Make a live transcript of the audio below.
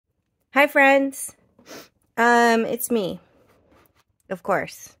Hi friends, it's me, of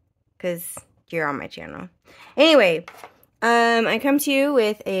course, because you're on my channel. Anyway, I come to you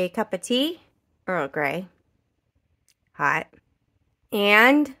with a cup of tea, Earl Grey, hot,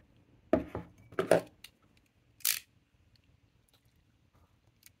 and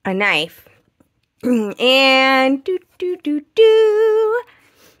a knife, and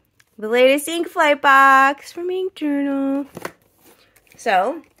the latest ink flight box from Ink Journal.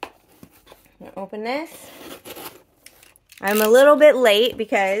 So, I'm gonna open this. I'm a little bit late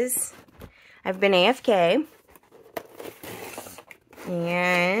because I've been AFK.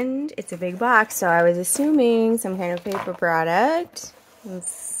 And it's a big box, so I was assuming some kind of paper product.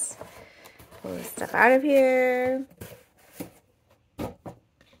 Let's pull this stuff out of here.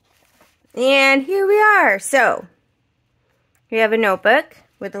 And here we are. So, we have a notebook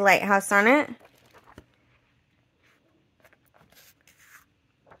with a lighthouse on it.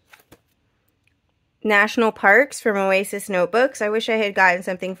 National Parks from Oasis Notebooks. I wish I had gotten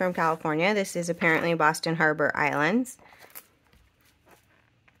something from California. This is apparently Boston Harbor Islands.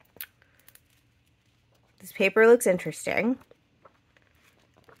 This paper looks interesting.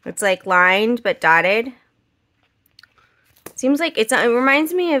 It's like lined but dotted. Seems like it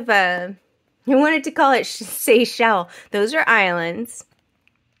reminds me of, I wanted to call it Seychelles. Those are islands.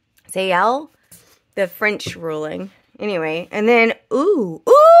 Seychelles, the French ruling. Anyway, and then, ooh,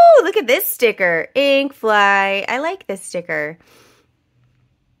 look at this sticker. Ink fly. I like this sticker.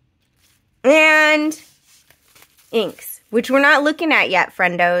 And inks, which we're not looking at yet,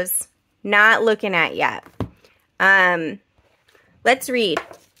 friendos. Not looking at yet. Let's read.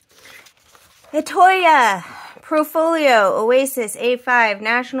 Etoya, Profolio, Oasis, A5,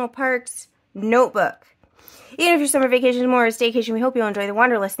 National Parks, Notebook. Even if your summer vacation is more a staycation, we hope you'll enjoy the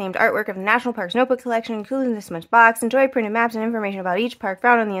Wanderlust-themed artwork of the National Parks Notebook Collection, including this month's box. Enjoy printed maps and information about each park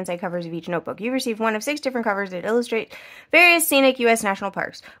found on the inside covers of each notebook. You've received one of 6 different covers that illustrate various scenic U.S. national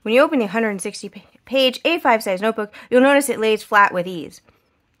parks. When you open the 160-page A5-size notebook, you'll notice it lays flat with ease.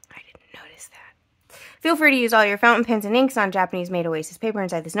 Feel free to use all your fountain pens and inks on Japanese-made Oasis paper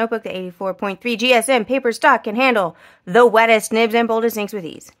inside this notebook. The 84.3 GSM paper stock can handle the wettest nibs and boldest inks with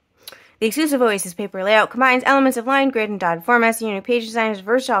ease. The exclusive Oasis paper layout combines elements of line, grid, and dotted formats. The unique page design is a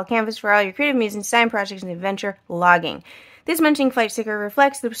versatile canvas for all your creative music, design projects, and adventure logging. This mentioning flight sticker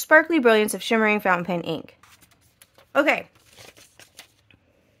reflects the sparkly brilliance of shimmering fountain pen ink. Okay.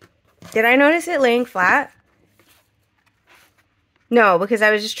 Did I notice it laying flat? No, because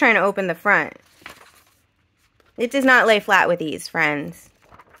I was just trying to open the front. It does not lay flat with ease, friends.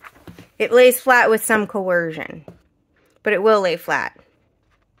 It lays flat with some coercion. But it will lay flat.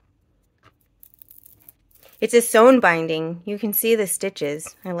 It's a sewn binding. You can see the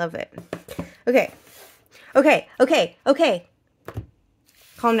stitches. I love it. Okay. Okay.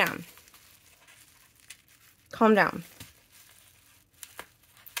 Calm down. Calm down.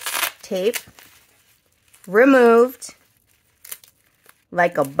 Tape. Removed.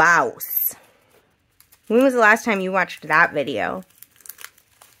 Like a boss. When was the last time you watched that video?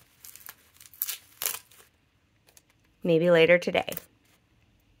 Maybe later today.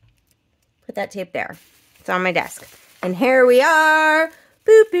 Put that tape there. It's on my desk. And here we are.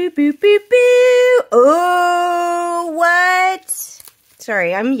 Boop, boop, boop, boop, boop. Oh, what?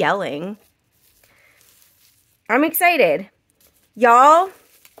 Sorry, I'm yelling. I'm excited. Y'all,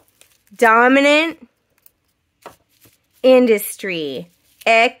 dominant industry.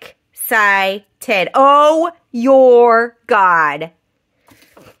 Excited. Oh, your God.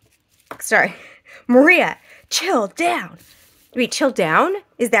 Sorry. Maria, chill down. Wait, chill down?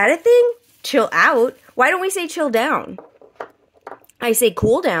 Is that a thing? Chill out? Why don't we say chill down? I say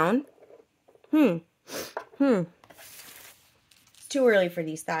cool down. It's too early for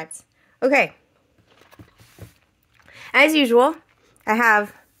these thoughts. Okay. As usual, I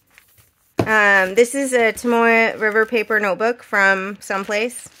have, this is a Tomoe River paper notebook from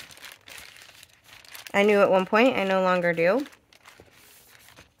someplace. I knew at one point, I no longer do.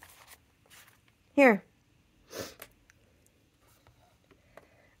 Here.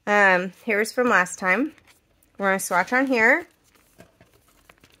 Here's from last time. We're going to swatch on here.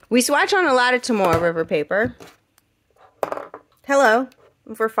 We swatch on a lot of Tomoe River paper. Hello,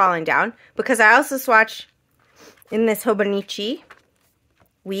 if we're falling down. Because I also swatch in this Hobonichi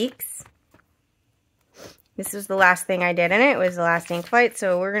Weeks. This was the last thing I did in it. It was the last ink flight.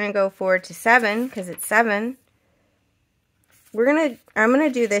 So we're going to go forward to 7 because it's 7. I'm going to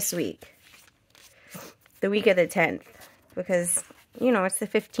do this week. The week of the 10th. Because, you know, it's the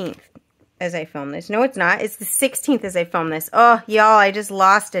 15th as I film this. No, it's not. It's the 16th as I film this. Oh, y'all, I just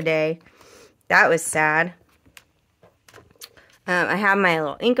lost a day. That was sad. I have my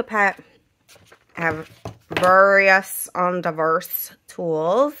little have various and diverse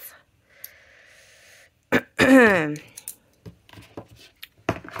tools. And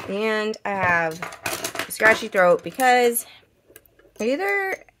I have a scratchy throat because I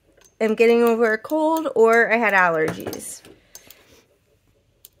either am getting over a cold or I had allergies.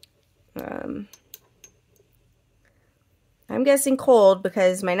 I'm guessing cold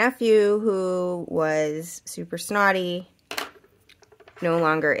because my nephew, who was super snotty, no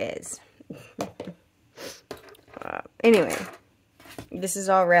longer is. Anyway, this is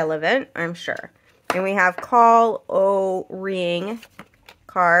all relevant, I'm sure. And we have call o ring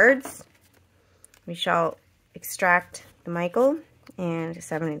cards. We shall extract the Michael and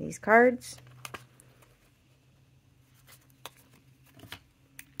 7 of these cards.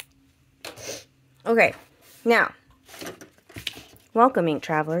 Okay, now, welcome, ink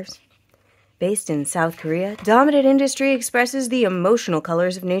travelers. Based in South Korea, Dominant Industry expresses the emotional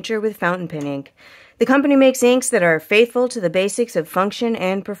colors of nature with fountain pen ink. The company makes inks that are faithful to the basics of function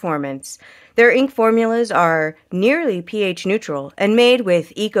and performance. Their ink formulas are nearly pH neutral and made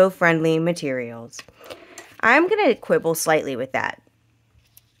with eco-friendly materials. I'm going to quibble slightly with that.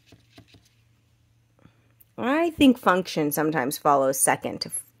 I think function sometimes follows second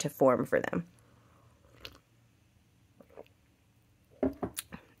to form for them.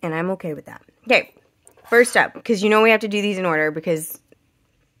 And I'm okay with that. Okay, first up, because you know we have to do these in order because,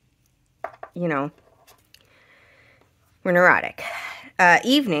 you know, we're neurotic.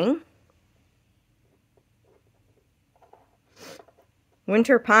 Evening.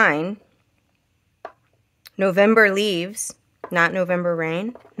 Winter Pine. November Leaves. Not November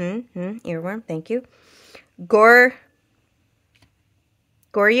Rain. Earworm, thank you. Goryo.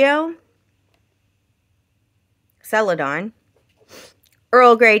 Celadon.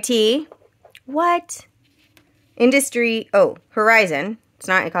 Earl Grey Tea. What? Industry. Oh, Horizon. It's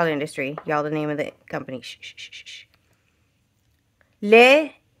not called Industry. Y'all, the name of the company. Shh, shh, shh, shh.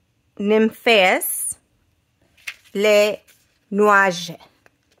 Les Nymphes. Les Noisettes.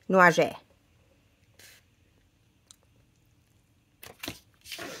 Noisette.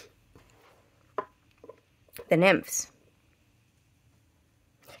 The nymphs.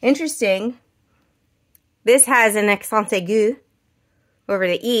 Interesting. This has an accent aigu over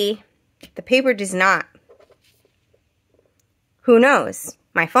the E. The paper does not. Who knows?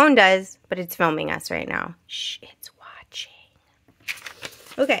 My phone does, but it's filming us right now. Shh, it's watching.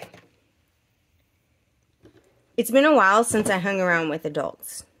 Okay. It's been a while since I hung around with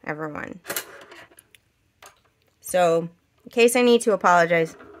adults, everyone. So, in case I need to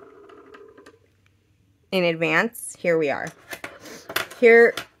apologize in advance, here we are.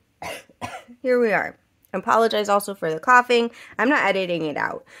 Here we are. I apologize also for the coughing. I'm not editing it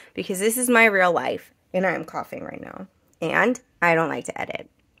out because this is my real life and I'm coughing right now. And I don't like to edit.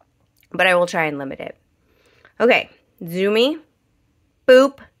 But I will try and limit it. Okay. Zoomy.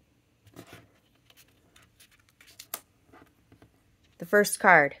 Boop. The first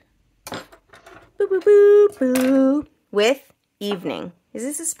card. Boop, boop, boop, boop. With Evening. Is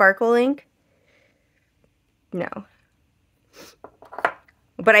this a sparkle ink? No.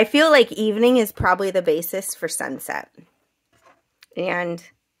 But I feel like Evening is probably the basis for Sunset. And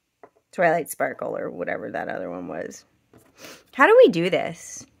Twilight Sparkle or whatever that other one was. How do we do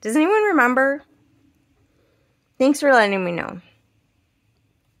this? Does anyone remember? Thanks for letting me know.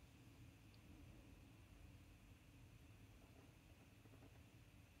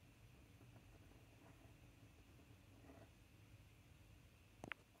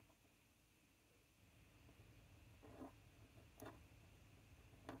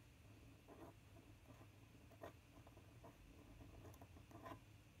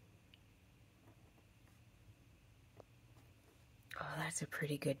 Oh, that's a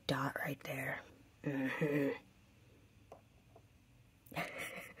pretty good dot right there.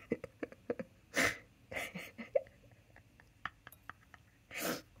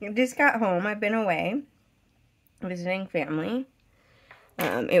 I just got home. I've been away visiting family.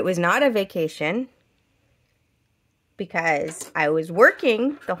 It was not a vacation because I was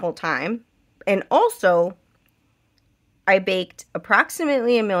working the whole time. And also, I baked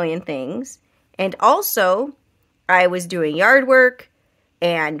approximately 1 million things. And also, I was doing yard work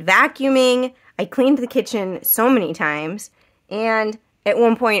and vacuuming. I cleaned the kitchen so many times. And at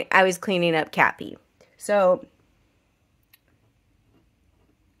one point, I was cleaning up cat pee. So,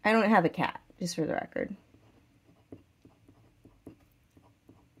 I don't have a cat, just for the record.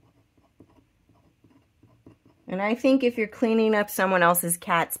 And I think if you're cleaning up someone else's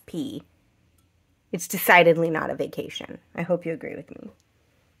cat's pee, it's decidedly not a vacation. I hope you agree with me.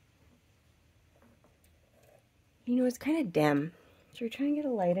 You know, it's kind of dim. Should we try and get a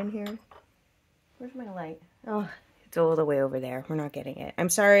light in here? Where's my light? Oh, it's all the way over there. We're not getting it. I'm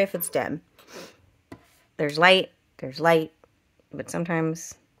sorry if it's dim. There's light, but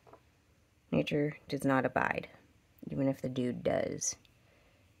sometimes nature does not abide, even if the dude does.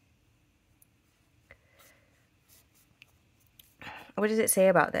 What does it say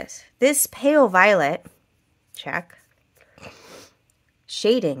about this? This pale violet, check,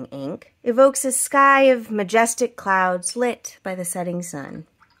 shading ink evokes a sky of majestic clouds lit by the setting sun.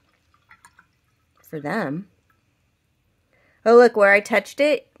 For them. Oh, look, where I touched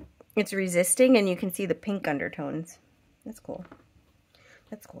it, it's resisting and you can see the pink undertones. That's cool.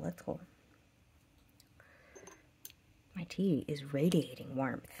 That's cool, that's cool. My tea is radiating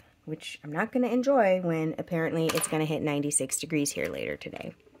warmth, which I'm not going to enjoy when apparently it's going to hit 96 degrees here later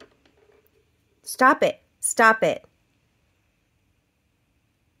today. Stop it. Stop it.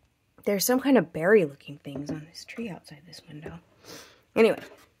 There's some kind of berry-looking things on this tree outside this window. Anyway,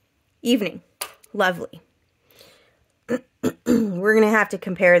 evening. Lovely. We're going to have to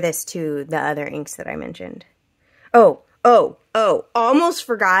compare this to the other inks that I mentioned. Oh, almost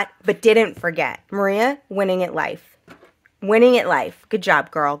forgot, but didn't forget. Maria, winning at life. Winning at life. Good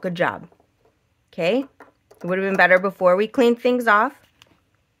job, girl. Good job. Okay? It would have been better before we cleaned things off.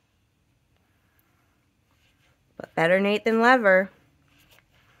 But better Nate than Lever.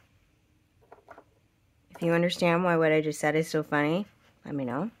 If you understand why what I just said is so funny, let me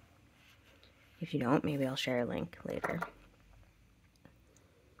know. If you don't, maybe I'll share a link later.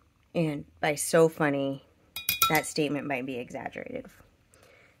 And by so funny, that statement might be exaggerated.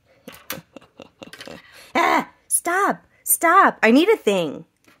 Ah! Stop! Stop! I need a thing.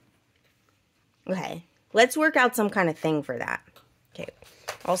 Okay. Let's work out some kind of thing for that. Okay.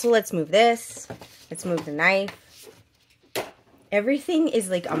 Also, let's move this. Let's move the knife. Everything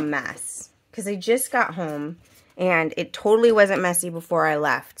is like a mess. Because I just got home. And it totally wasn't messy before I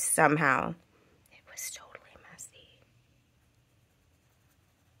left, somehow. It was totally messy.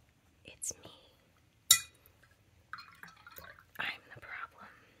 It's me. I'm the problem.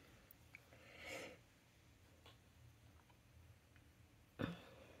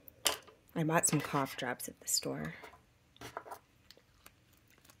 I bought some cough drops at the store.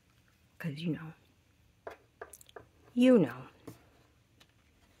 Because you know. You know.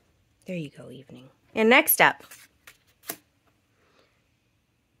 There you go, evening. And next up.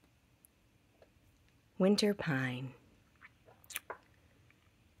 Winter Pine.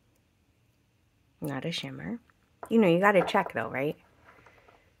 Not a shimmer. You know, you gotta check though, right?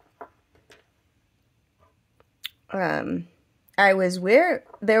 I was where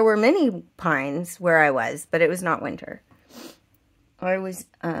there were many pines where I was, but it was not winter. I was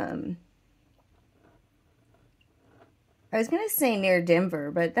gonna say near Denver,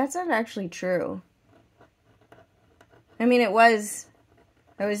 but that's not actually true. I mean, I was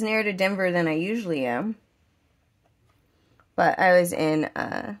nearer to Denver than I usually am. But I was in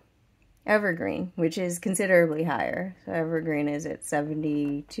Evergreen, which is considerably higher. So Evergreen is at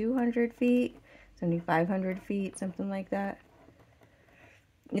 7,200 feet, 7,500 feet, something like that.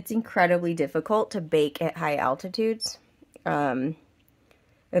 It's incredibly difficult to bake at high altitudes.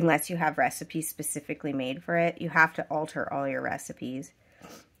 Unless you have recipes specifically made for it. You have to alter all your recipes.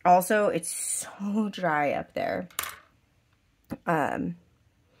 Also, it's so dry up there.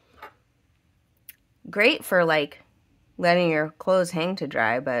 Great for, like, letting your clothes hang to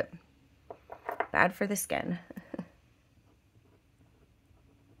dry, but bad for the skin.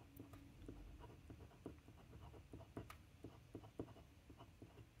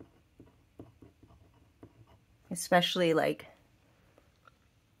 Especially, like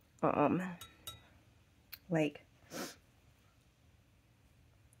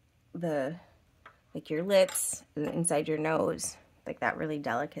your lips, inside your nose, like that really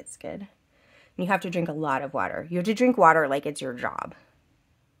delicate skin. And you have to drink a lot of water. You have to drink water like it's your job,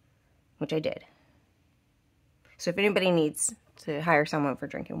 which I did. So if anybody needs to hire someone for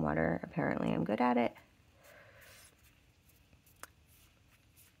drinking water, apparently I'm good at it.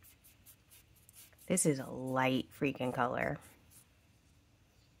 This is a light freaking color.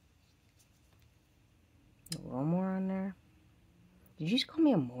 A little more on there. Did you just call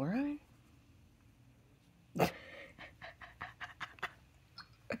me a moron?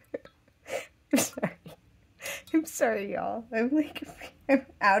 I'm sorry. I'm sorry, y'all. I'm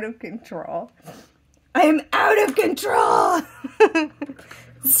out of control. I'm out of control!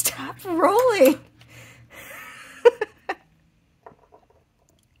 Stop rolling!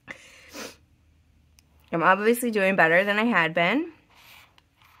 I'm obviously doing better than I had been.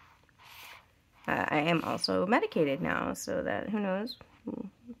 I am also medicated now, so that, who knows,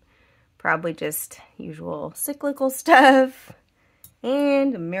 probably just usual cyclical stuff.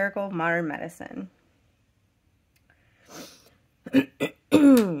 and The Miracle of Modern Medicine.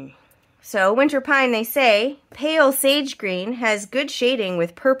 So, winter pine, they say, pale sage green has good shading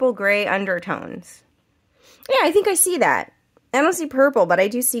with purple-gray undertones. Yeah, I think I see that. I don't see purple, but I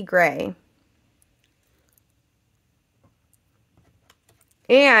do see gray.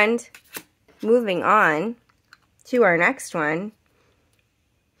 And moving on to our next one,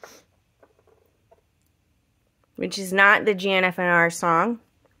 which is not the GNFNR song,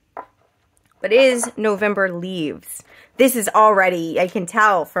 but is November Leaves. This is already, I can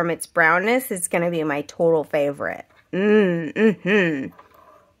tell from its brownness, it's going to be my total favorite. The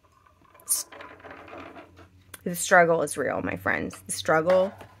struggle is real, my friends. The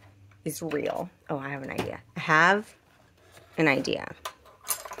struggle is real. Oh, I have an idea. I have an idea.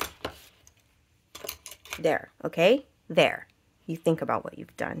 There, okay? There. You think about what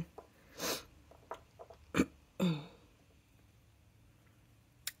you've done.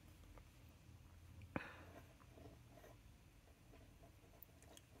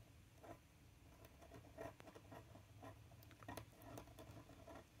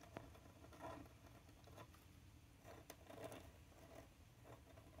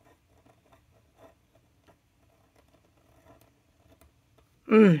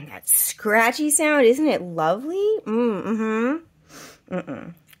 That scratchy sound, isn't it lovely?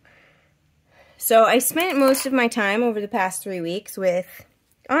 So I spent most of my time over the past 3 weeks with,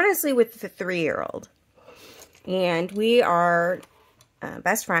 honestly, with the 3-year-old. And we are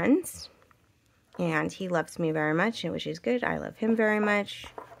best friends. And he loves me very much, which is good. I love him very much.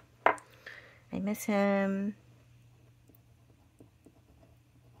 I miss him.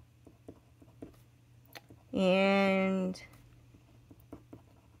 And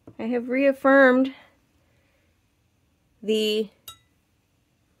I have reaffirmed the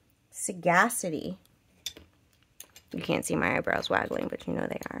sagacity, you can't see my eyebrows waggling, but you know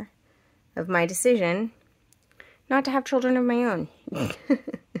they are, of my decision not to have children of my own.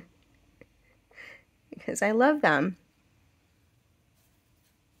 Because I love them.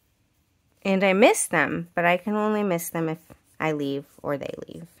 And I miss them, but I can only miss them if I leave or they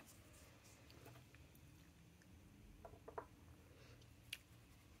leave.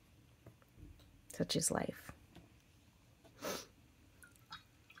 Such is life.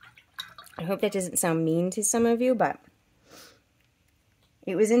 I hope that doesn't sound mean to some of you, but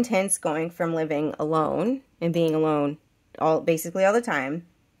it was intense going from living alone and being alone basically all the time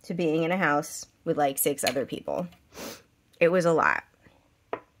to being in a house with like 6 other people. It was a lot.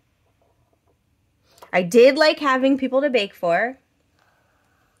 I did like having people to bake for.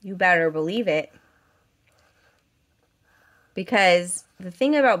 You better believe it. Because the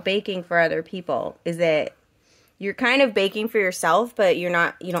thing about baking for other people is that you're kind of baking for yourself, but you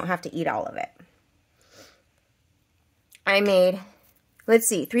don't have to eat all of it. I made, let's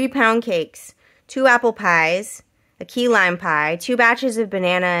see, 3 pound cakes, 2 apple pies, a key lime pie, 2 batches of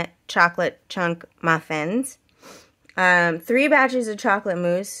banana chocolate chunk muffins, 3 batches of chocolate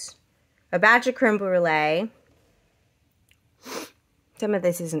mousse, a batch of creme brulee. Some of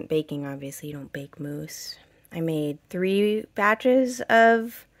this isn't baking, obviously. You don't bake mousse. I made 3 batches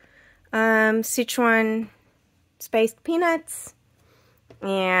of Sichuan spiced peanuts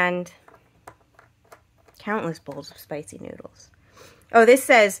and countless bowls of spicy noodles. Oh, this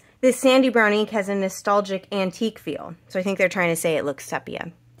says, this sandy brown ink has a nostalgic antique feel. So I think they're trying to say it looks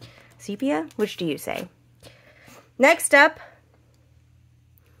sepia. Sepia? Which do you say? Next up,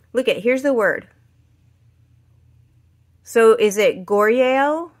 look at, here's the word. So is it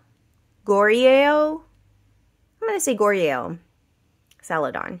Goriel? Goriel? I'm going to say Goriel.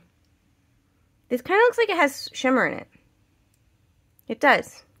 Celadon. This kind of looks like it has shimmer in it. It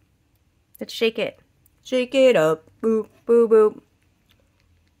does. Let's shake it. Shake it up. Boop, boop, boop.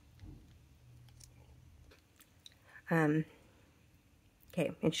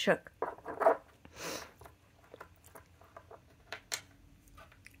 Okay, it shook.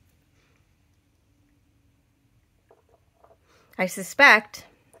 I suspect,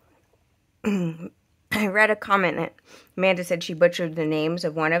 I read a comment that Amanda said she butchered the names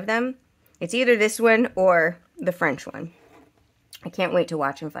of one of them. It's either this one or the French one. I can't wait to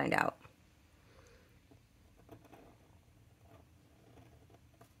watch and find out.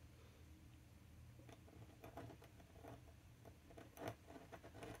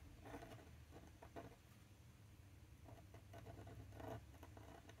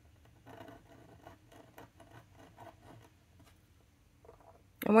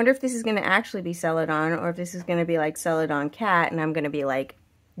 I wonder if this is going to actually be Celadon or if this is going to be like Celadon cat and I'm going to be like,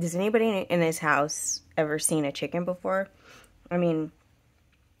 does anybody in this house ever seen a chicken before? I mean,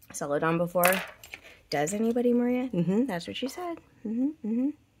 Celadon before? Does anybody, Maria? That's what she said.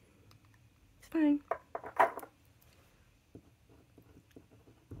 It's fine.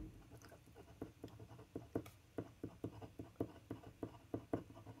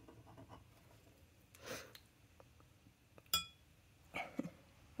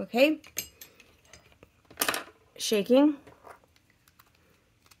 Okay. Shaking.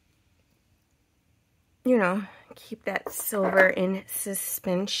 You know, keep that silver in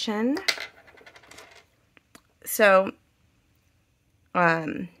suspension. So,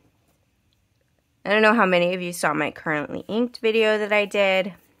 I don't know how many of you saw my currently inked video that I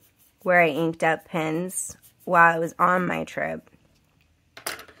did, where I inked up pens while I was on my trip.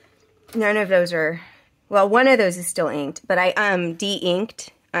 None of those are, well, one of those is still inked, but I de-inked,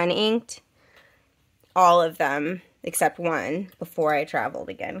 uninked all of them except one before I traveled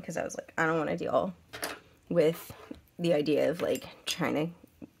again, because I was like, I don't want to deal with the idea of like trying to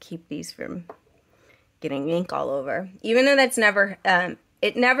keep these from getting ink all over. Even though that's never,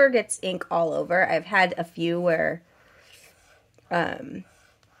 it never gets ink all over. I've had a few where it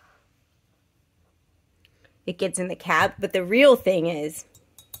gets in the cap, but the real thing is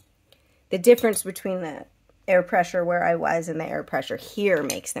the difference between the air pressure where I was and the air pressure here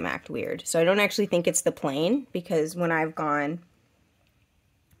makes them act weird. So I don't actually think it's the plane, because when I've gone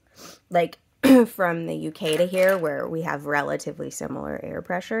like from the UK to here, where we have relatively similar air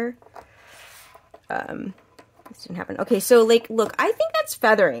pressure, this didn't happen. Okay, so like, look, I think that's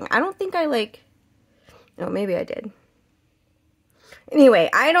feathering. I don't think I like, no, maybe I did. Anyway,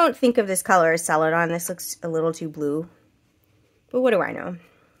 I don't think of this color as Celadon. This looks a little too blue, but what do I know?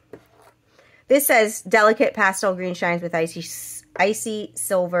 This says delicate pastel green shines with icy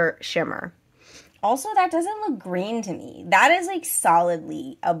silver shimmer. Also, that doesn't look green to me. That is like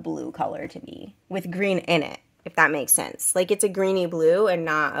solidly a blue color to me with green in it, if that makes sense. Like it's a greeny blue and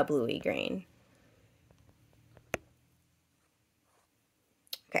not a bluey green.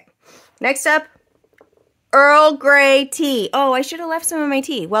 Okay, next up, Earl Grey tea. Oh, I should have left some of my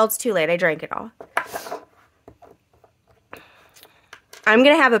tea. Well, it's too late. I drank it all. I'm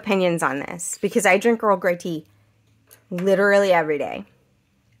going to have opinions on this because I drink Earl Grey tea literally every day.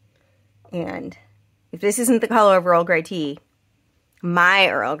 And if this isn't the color of Earl Grey tea, my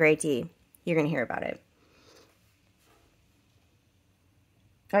Earl Grey tea, you're going to hear about it.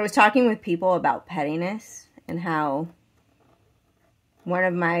 I was talking with people about pettiness and how one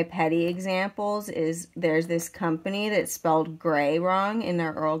of my petty examples is there's this company that spelled gray wrong in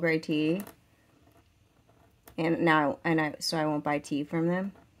their Earl Grey tea. And now, so I won't buy tea from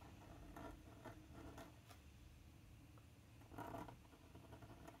them.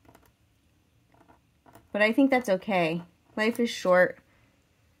 But I think that's okay. Life is short.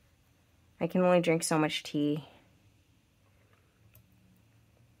 I can only drink so much tea.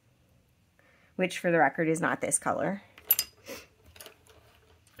 Which, for the record, is not this color.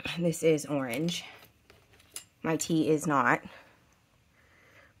 This is orange. My tea is not.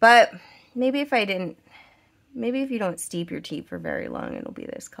 But maybe if I didn't... Maybe if you don't steep your tea for very long, it'll be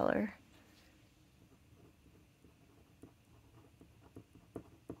this color.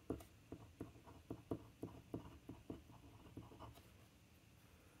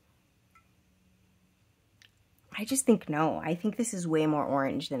 I just think no. I think this is way more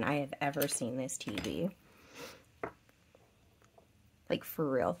orange than I have ever seen this tea be. Like,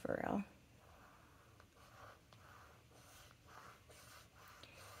 for real, for real.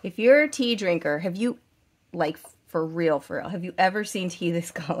 If you're a tea drinker, have you... Like, for real, have you ever seen tea this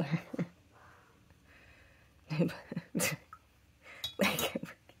color? Like,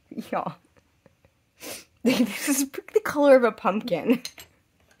 y'all. This is the color of a pumpkin.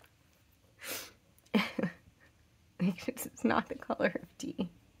 Like, it's not the color of tea.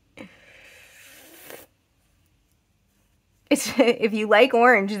 If you like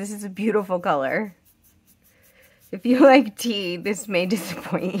orange, this is a beautiful color. If you like tea, this may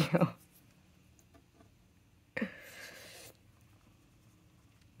disappoint you.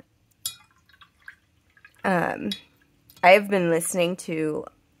 I have been listening to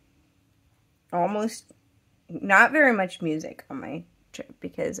almost not very much music on my trip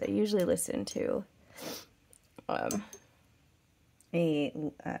because I usually listen to a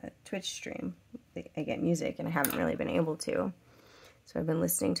Twitch stream. I get music and I haven't really been able to. So I've been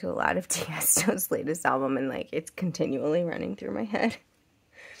listening to a lot of Tiesto's latest album and like it's continually running through my head.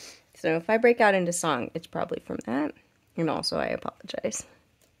 So if I break out into song, it's probably from that. And also I apologize.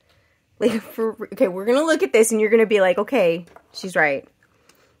 Like, okay, we're going to look at this and you're going to be like, okay, she's right.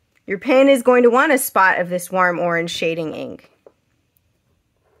 Your pen is going to want a spot of this warm orange shading ink.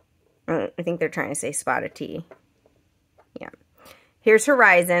 I think they're trying to say spot of tea. Yeah. Here's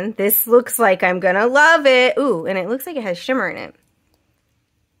Horizon. This looks like I'm gonna love it. Ooh, and it looks like it has shimmer in it.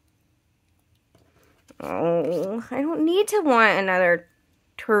 Oh, I don't need to want another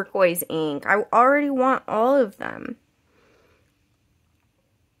turquoise ink. I already want all of them.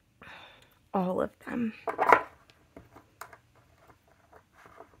 All of them.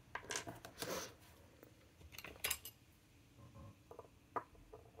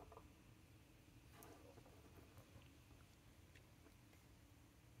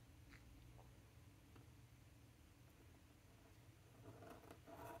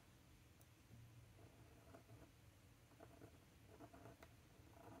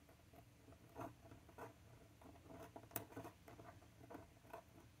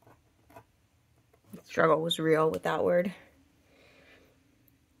 Struggle was real with that word.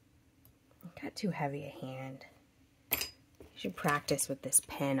 Got too heavy a hand. I should practice with this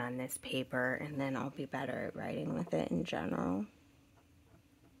pen on this paper, and then I'll be better at writing with it in general.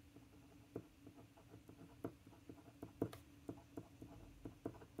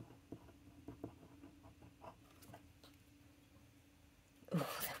 Ooh, the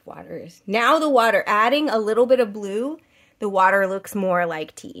water is... Now the water, adding a little bit of blue, the water looks more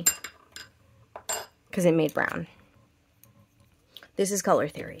like tea. Because it made brown. This is Color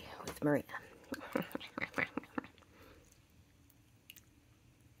Theory with Maria.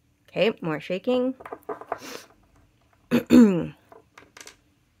 Okay, more shaking. Dip,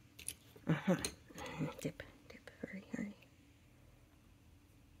 hurry, hurry.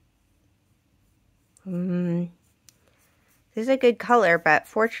 This is a good color, but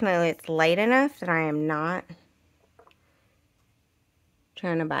fortunately it's light enough that I am not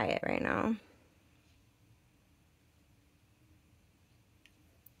trying to buy it right now.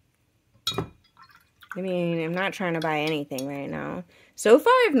 I mean, I'm not trying to buy anything right now. So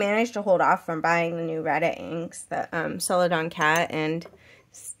far, I've managed to hold off from buying the new Reddit inks, the Celadon Cat and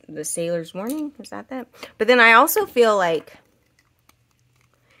the Sailor's Warning. Is that? But then I also feel like,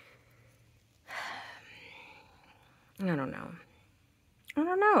 I don't know. I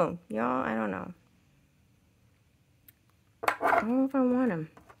don't know, y'all. I don't know. I don't know if I want them.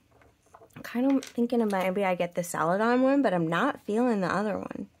 I'm kind of thinking about maybe I get the Celadon one, but I'm not feeling the other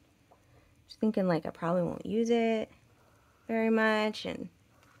one. Thinking like I probably won't use it very much, and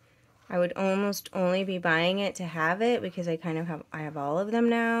I would almost only be buying it to have it because I have all of them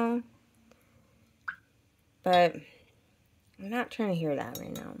now. But I'm not trying to hear that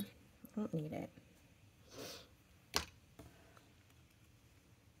right now. I don't need it.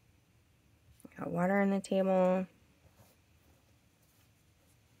 Got water on the table.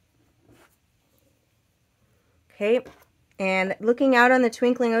 Okay. And looking out on the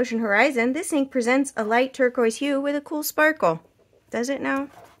twinkling ocean horizon, this ink presents a light turquoise hue with a cool sparkle. Does it now?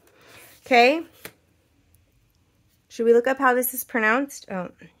 Okay. Should we look up how this is pronounced? Oh,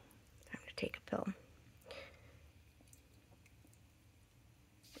 time to take a pill.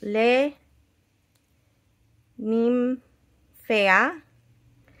 Le Nymphea.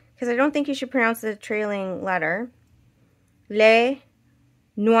 Because I don't think you should pronounce the trailing letter. Le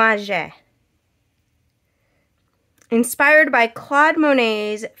Nuages. Inspired by Claude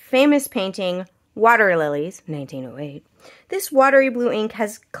Monet's famous painting, Water Lilies, 1908, this watery blue ink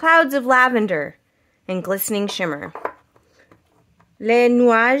has clouds of lavender and glistening shimmer. Les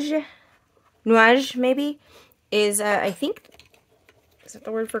Nuages, maybe, is, I think, is that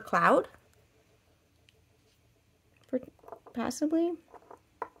the word for cloud? Possibly?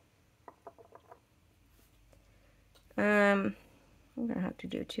 I'm going to have to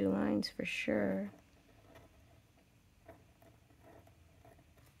do 2 lines for sure.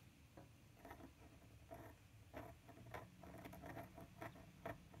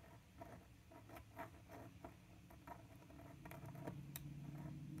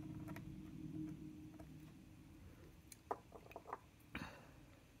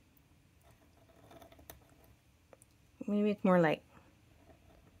 Maybe it's more like,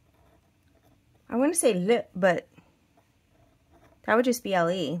 I want to say lip, but that would just be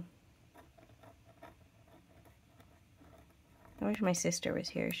L-E. I wish my sister was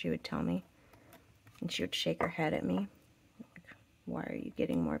here. She would tell me. And she would shake her head at me. Like, why are you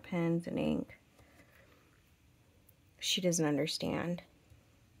getting more pens and ink? She doesn't understand.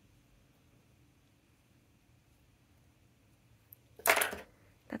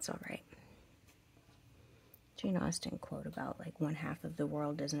 That's all right. Jane Austen quote about like 1/2 of the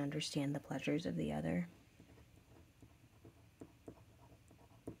world doesn't understand the pleasures of the other.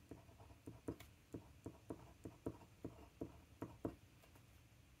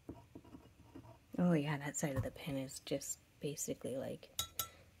 Oh yeah, that side of the pen is just basically like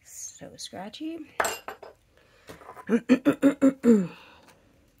so scratchy.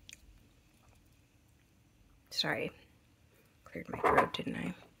 Sorry. Cleared my throat, didn't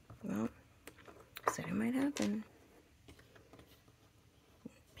I? Well, said it might happen.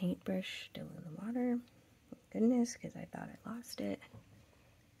 Paintbrush still in the water. Thank goodness, because I thought I lost it.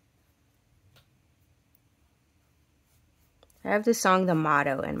 I have the song The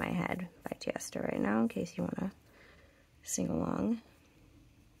Motto in my head by Tiesto right now, in case you want to sing along.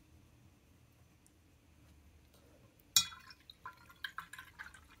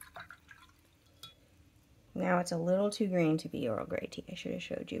 Now it's a little too green to be Earl Grey tea. I should have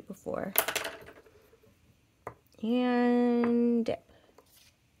showed you before. And dip.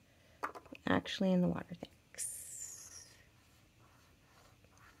 Actually in the water, thanks.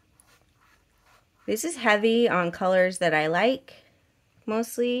 This is heavy on colors that I like,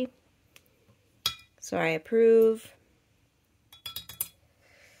 mostly. So I approve.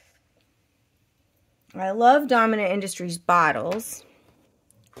 I love Dominant Industries bottles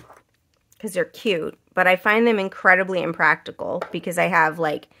because they're cute, but I find them incredibly impractical because I have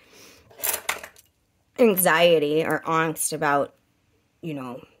like anxiety or angst about, you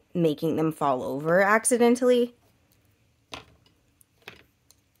know, making them fall over accidentally,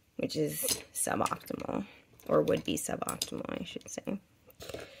 which is suboptimal, or would be suboptimal, I should say.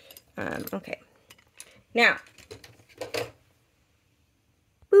 Okay. Now,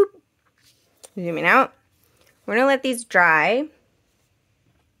 boop. Zooming out. We're going to let these dry.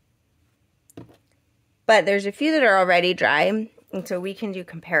 But there's a few that are already dry, and so we can do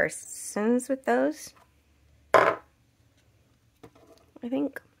comparisons with those, I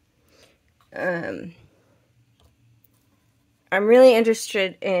think. I'm really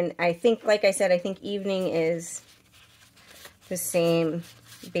interested in, I think, like I said, I think Evening is the same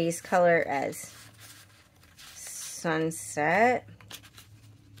base color as Sunset.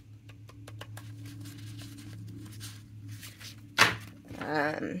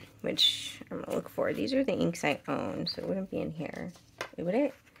 Which I'm going to look for. These are the inks I own, so it wouldn't be in here. Would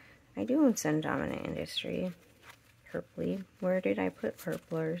it? I do own Sun Dominant Industry. Purpley. Where did I put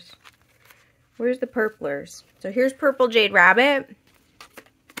purplers? Where's the purplers? So here's Purple Jade Rabbit.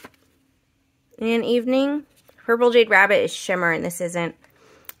 And Evening. Purple Jade Rabbit is shimmer, and this isn't.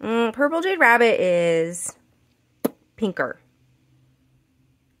 Purple Jade Rabbit is pinker.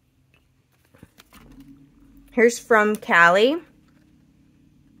 Here's From Cali.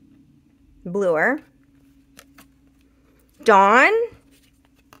 Bluer. Dawn.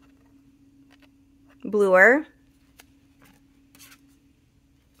 Bluer.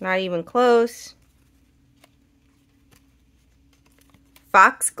 Not even close.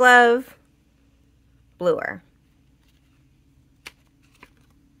 Foxglove. Bluer.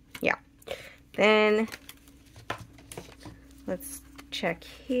 Yeah. Then let's check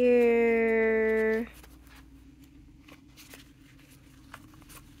here.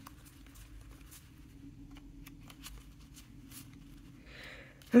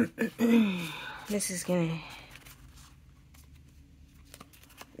 This is gonna,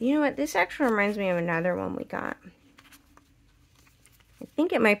 you know what, this actually reminds me of another one we got. I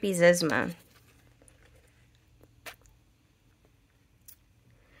think it might be Zizma.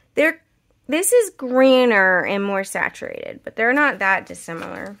 This is greener and more saturated, but they're not that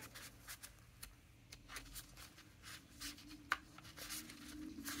dissimilar.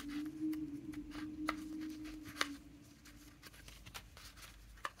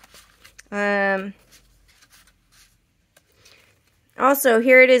 Also,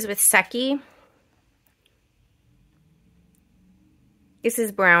 here it is with Seki. This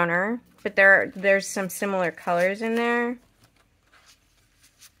is browner, but there's some similar colors in there.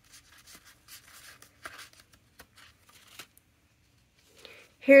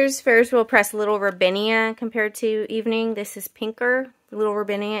 Here's Ferris Wheel Press Little Robinia compared to Evening. This is pinker. Little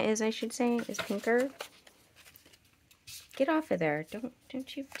Robinia is, I should say, is pinker. Get off of there.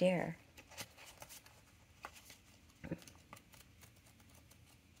 Don't you dare.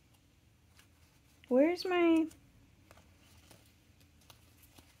 Where's my...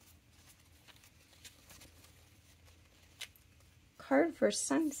 card for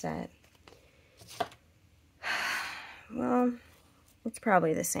Sunset? Well, it's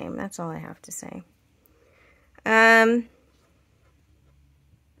probably the same. That's all I have to say.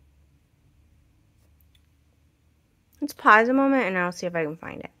 Let's pause a moment and I'll see if I can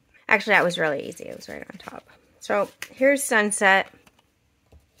find it. Actually, that was really easy. It was right on top. So here's Sunset.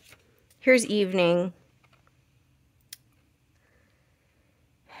 Here's Evening.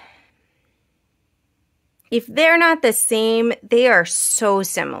 If they're not the same, they are so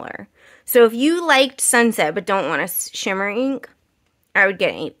similar. So if you liked Sunset but don't want a shimmer ink, I would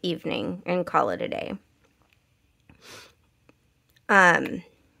get Evening and call it a day.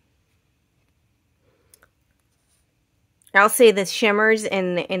 I'll say the shimmers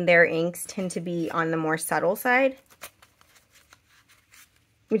in their inks tend to be on the more subtle side,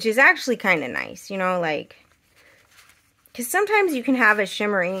 which is actually kind of nice, you know, like, because sometimes you can have a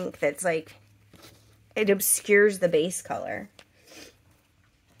shimmer ink that's like, it obscures the base color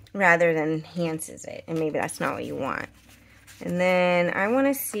rather than enhances it, and maybe that's not what you want. And then I want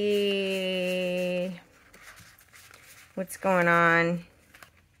to see what's going on.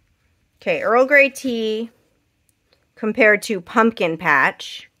 Okay, Earl Grey tea compared to pumpkin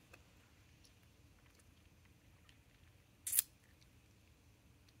patch.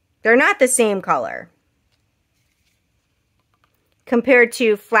 They're not the same color. Compared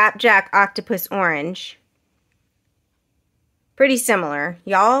to flapjack octopus orange. Pretty similar.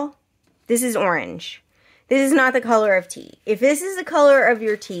 Y'all, this is orange. This is not the color of tea. If this is the color of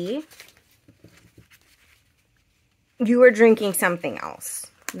your tea, you are drinking something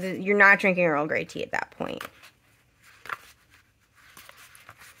else. You're not drinking Earl Grey tea at that point.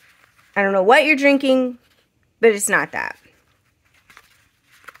 I don't know what you're drinking, but it's not that.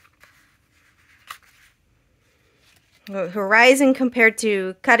 Horizon compared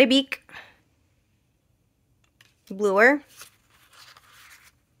to Caribbean. Bluer.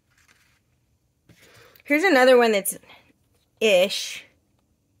 Here's another one that's ish.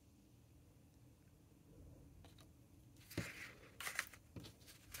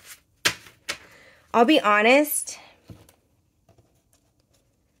 I'll be honest.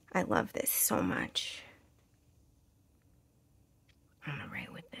 I love this so much. I'm gonna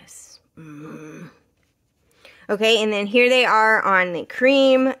write with this. Okay, and then here they are on the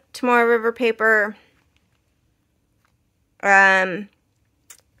cream Tomorrow River paper.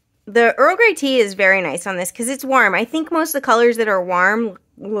 The Earl Grey tea is very nice on this because it's warm. I think most of the colors that are warm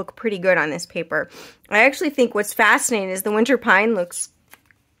look pretty good on this paper. I actually think what's fascinating is the Winter Pine looks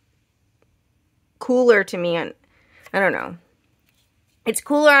cooler to me. I don't know. It's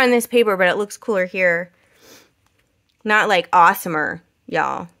cooler on this paper, but it looks cooler here. Not like awesomer,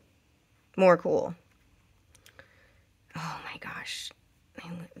 y'all. More cool. Oh my gosh.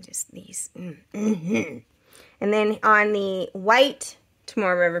 Just these. And then on the white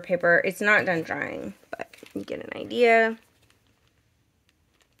Tomorrow River paper, it's not done drying, but you get an idea.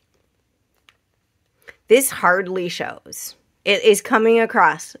 This hardly shows. It is coming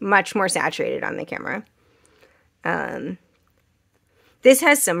across much more saturated on the camera. This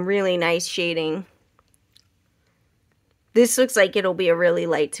has some really nice shading. This looks like it'll be a really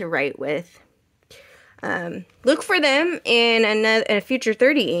light to write with. Look for them in a future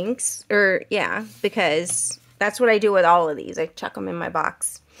 30 inks, or yeah, because that's what I do with all of these. I chuck them in my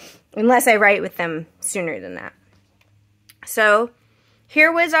box, unless I write with them sooner than that. So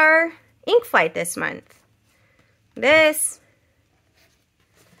here was our ink flight this month. This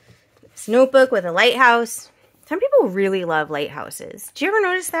notebook with a lighthouse. Some people really love lighthouses. Did you ever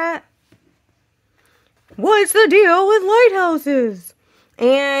notice that? What's the deal with lighthouses?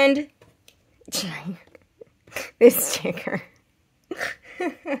 And this sticker.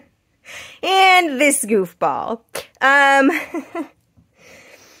 And this goofball.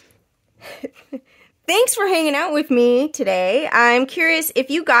 Thanks for hanging out with me today. I'm curious if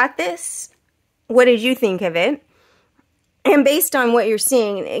you got this. What did you think of it? And based on what you're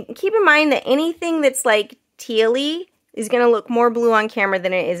seeing, keep in mind that anything that's like tealy is going to look more blue on camera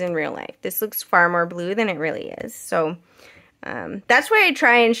than it is in real life. This looks far more blue than it really is. So that's why I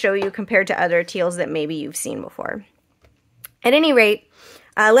try and show you compared to other teals that maybe you've seen before. At any rate,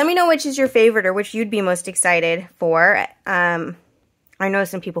 let me know which is your favorite or which you'd be most excited for. I know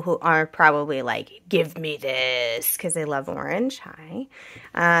some people who are probably like, give me this, because they love orange. Hi.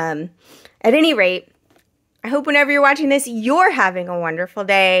 At any rate, I hope whenever you're watching this, you're having a wonderful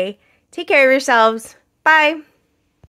day. Take care of yourselves. Bye.